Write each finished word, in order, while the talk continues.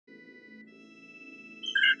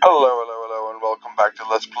Hello, and welcome back to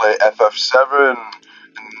Let's Play FF7. In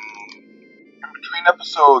between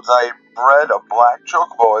episodes, I bred a black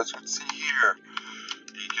chocobo, as you can see here.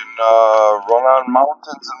 He can run on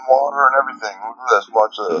mountains and water and everything. Look at this,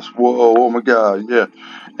 watch this. Whoa, oh my god, yeah.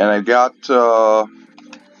 And I got the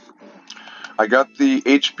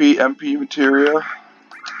HP MP materia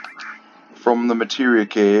from the materia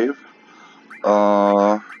cave.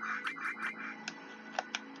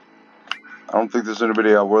 I don't think there's anybody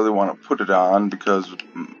I really want to put it on because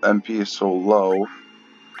MP is so low.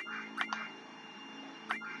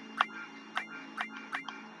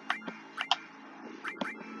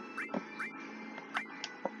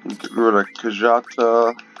 Get rid of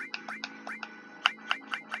Kajata.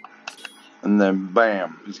 And then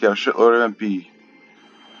bam, he's got a shitload of MP.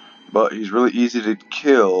 But he's really easy to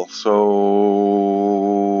kill, so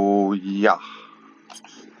yeah.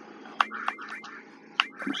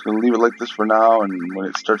 I'm just gonna leave it like this for now, and when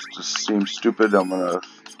it starts to seem stupid, I'm gonna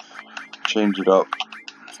change it up.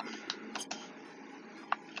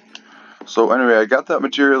 So anyway, I got that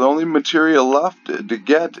material. The only material left to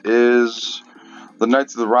get is the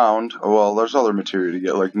Knights of the Round. Well, there's other material to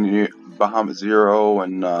get, like Bahamut Zero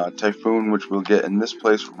and Typhoon, which we'll get in this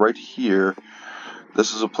place right here.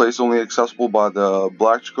 This is a place only accessible by the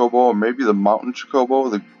Black Chocobo, or maybe the Mountain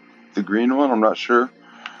Chocobo, the green one, I'm not sure.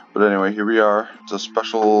 But anyway, here we are. It's a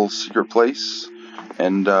special secret place.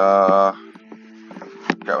 And got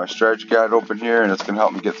my strategy guide open here, and it's going to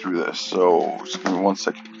help me get through this. So just give me 1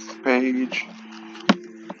 second to the page.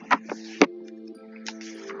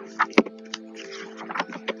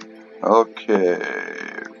 Okay.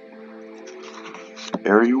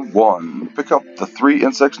 Area 1. Pick up the 3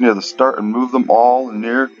 insects near the start and move them all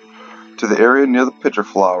near to the area near the pitcher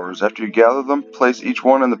flowers. After you gather them, place each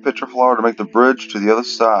one in the pitcher flower to make the bridge to the other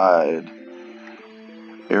side.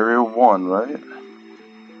 Area 1, right?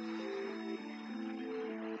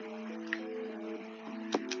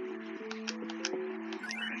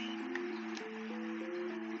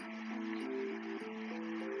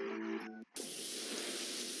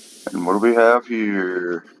 And what do we have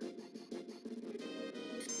here?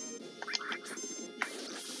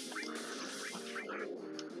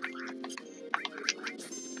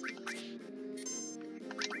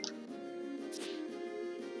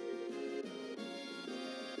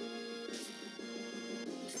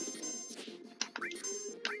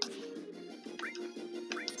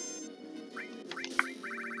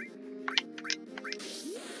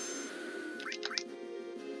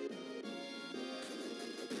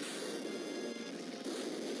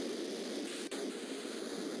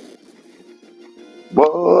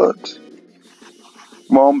 What?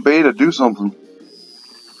 Come on, Beta, do something.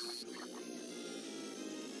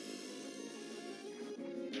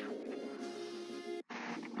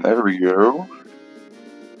 There we go.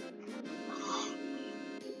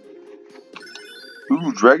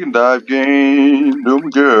 Ooh, Dragon Dive gained. Oh my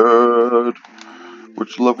god.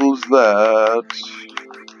 Which level is that?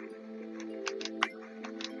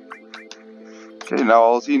 Okay, now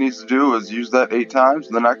all he needs to do is use that 8 times,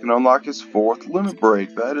 and then I can unlock his 4th limit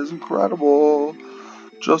break. That is incredible.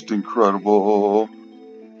 Just incredible.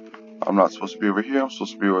 I'm not supposed to be over here, I'm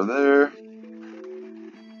supposed to be over there.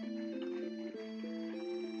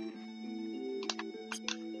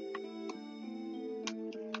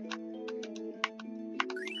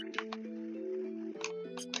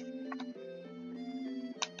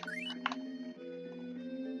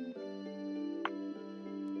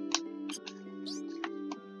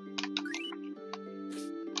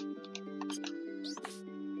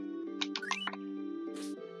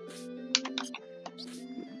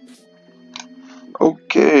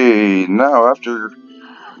 Okay, now after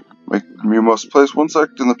you must place 1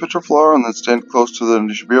 insect in the pitcher flower and then stand close to them.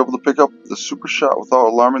 You should be able to pick up the super shot without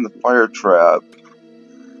alarming the fire trap.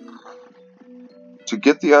 To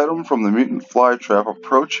get the item from the mutant fly trap,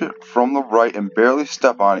 approach it from the right and barely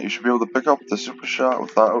step on it. You should be able to pick up the super shot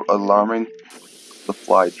without alarming the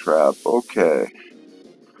fly trap. Okay.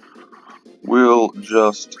 We'll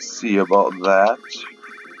just see about that.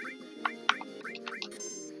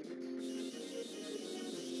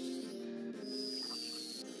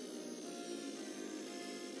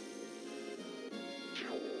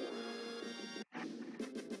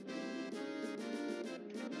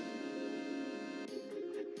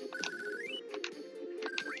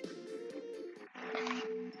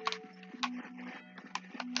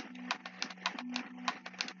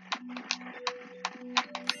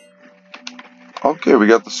 Okay, we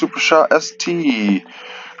got the Super Shot ST.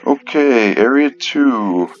 Okay, Area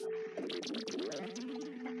 2.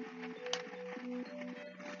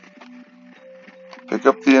 Pick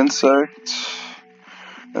up the insect.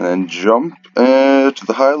 And then jump to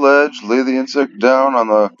the high ledge, lay the insect down on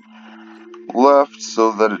the left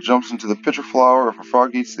so that it jumps into the pitcher flower. If a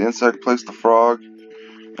frog eats the insect, place the frog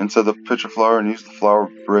into the pitcher flower and use the flower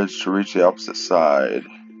bridge to reach the opposite side.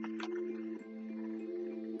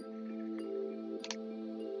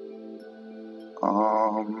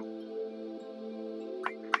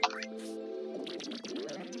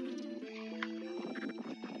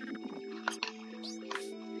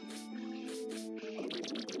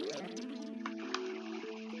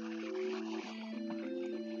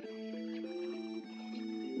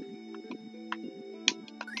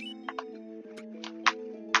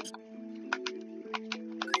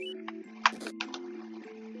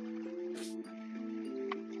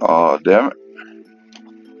 Oh, damn it.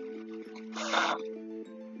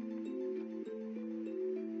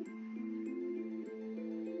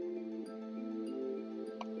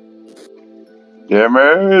 Damn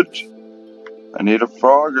it! I need a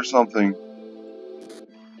frog or something.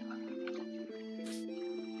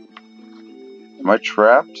 Am I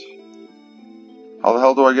trapped? How the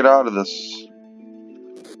hell do I get out of this?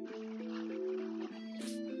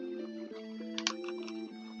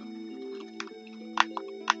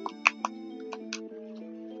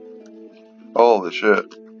 Holy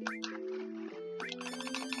shit.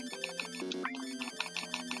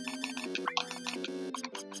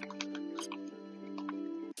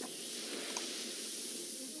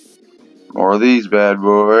 More of these bad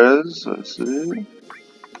boys. Let's see.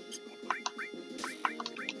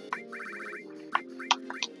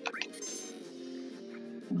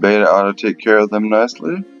 Beta ought to take care of them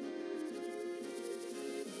nicely.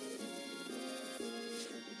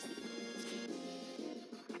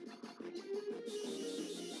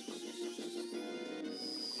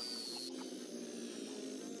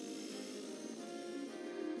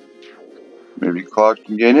 Maybe Cloud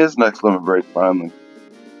can gain his next limit break finally.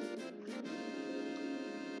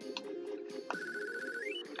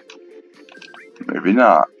 Maybe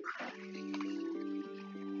not.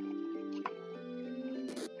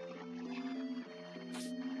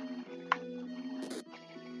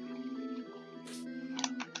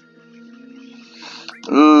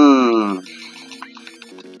 Ugh.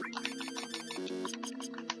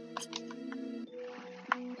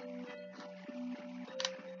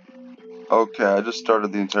 Okay, I just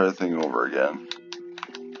started the entire thing over again.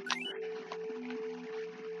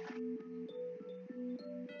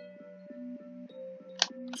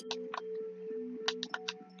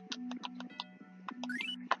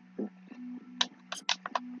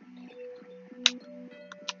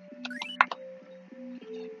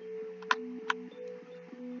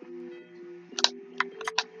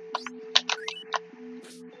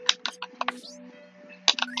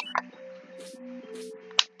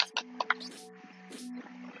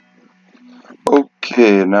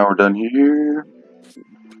 Okay, now we're done here.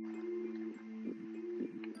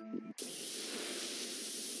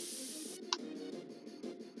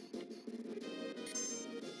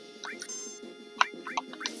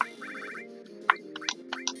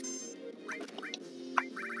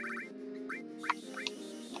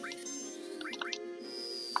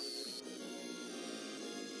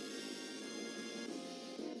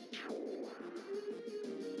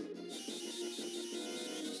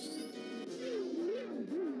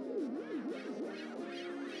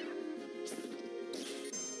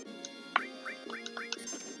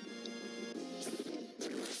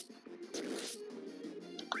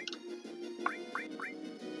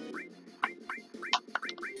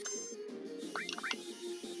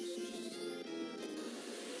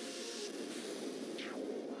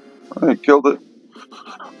 I killed it.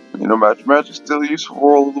 You know, magic's still useful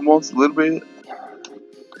for all of the months a little bit.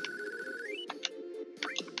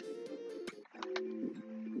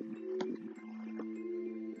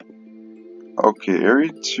 Okay,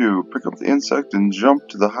 area 2. Pick up the insect and jump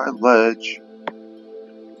to the high ledge.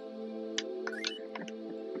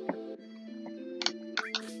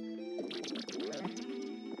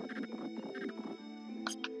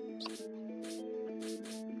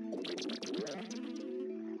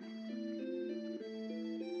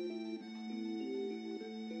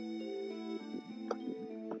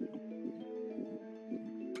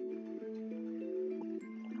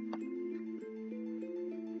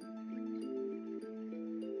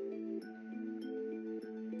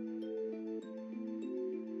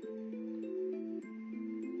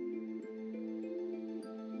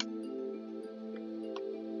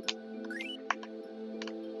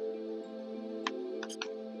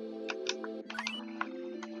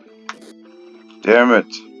 Damn it.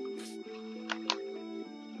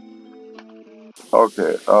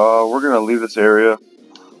 Okay, we're gonna leave this area.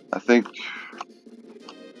 I think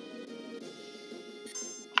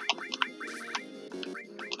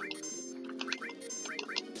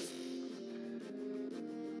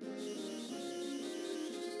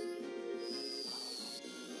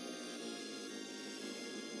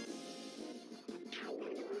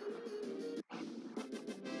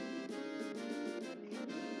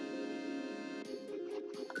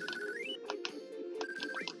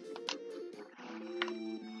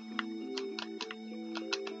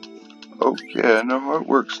Okay, I know how it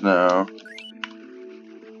works now.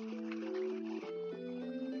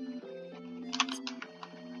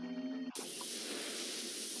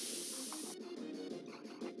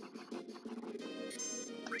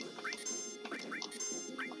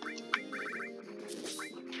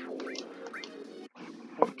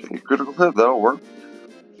 Okay, critical hit, that'll work.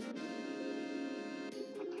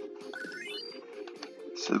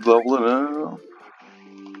 Sid leveling up.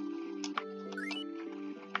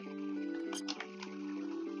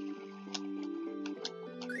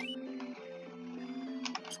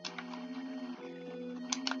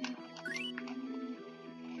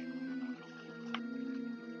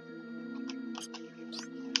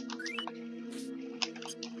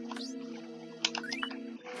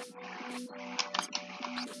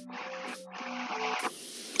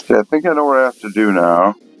 Okay, I think I know what I have to do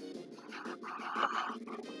now.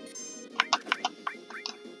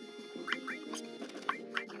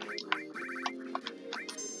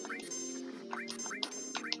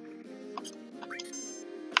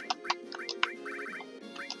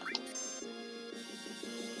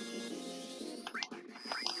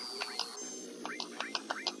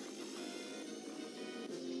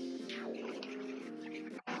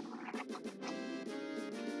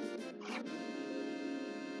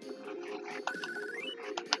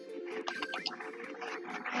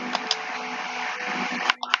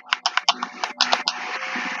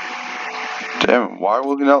 Damn it, why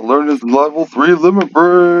will he not learn his level 3 limit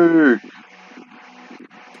break?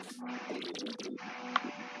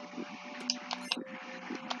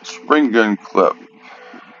 Spring gun clip.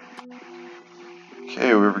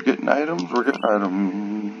 Okay, we're getting items, we're getting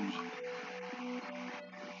items.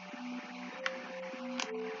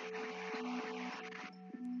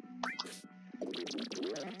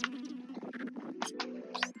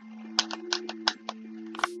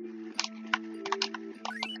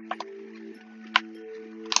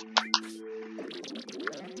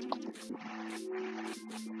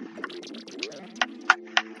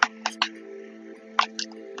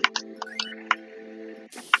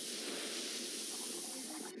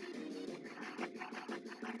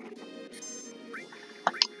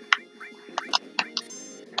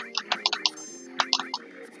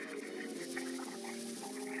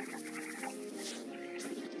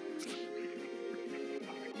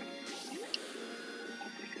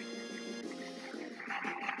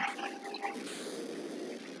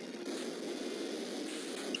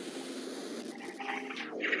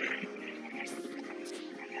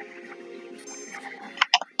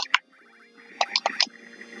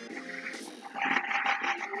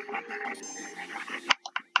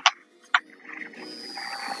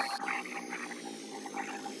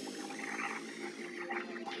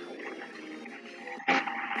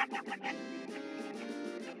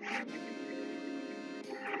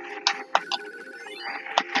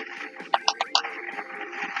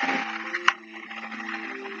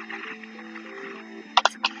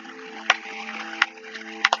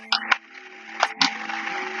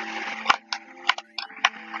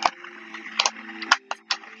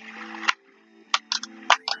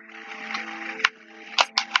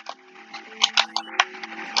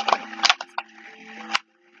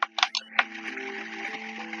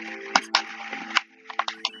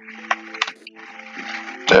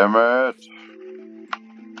 Damn it.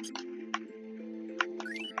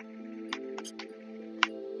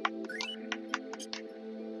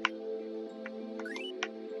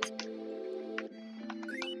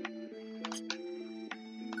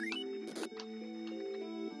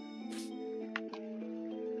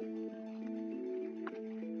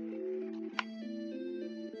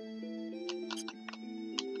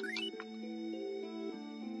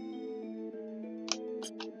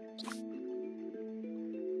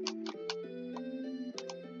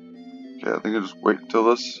 Okay, I think I'll just wait until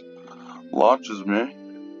this launches me.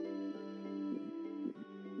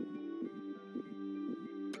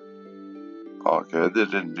 Okay, that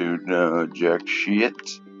didn't do no jack shit.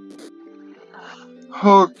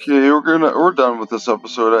 Okay, we're done with this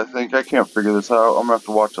episode, I think. I can't figure this out. I'm gonna have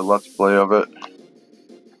to watch a let's play of it.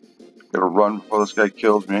 Gotta run before this guy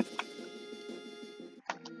kills me.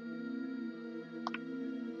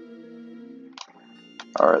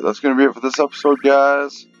 Alright, that's gonna be it for this episode,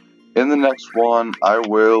 guys. In the next one, I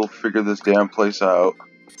will figure this damn place out.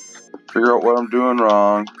 Figure out what I'm doing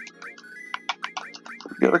wrong.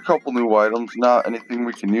 Get a couple new items, not anything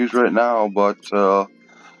we can use right now, but I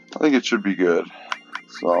think it should be good.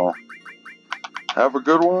 So, have a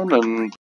good one, and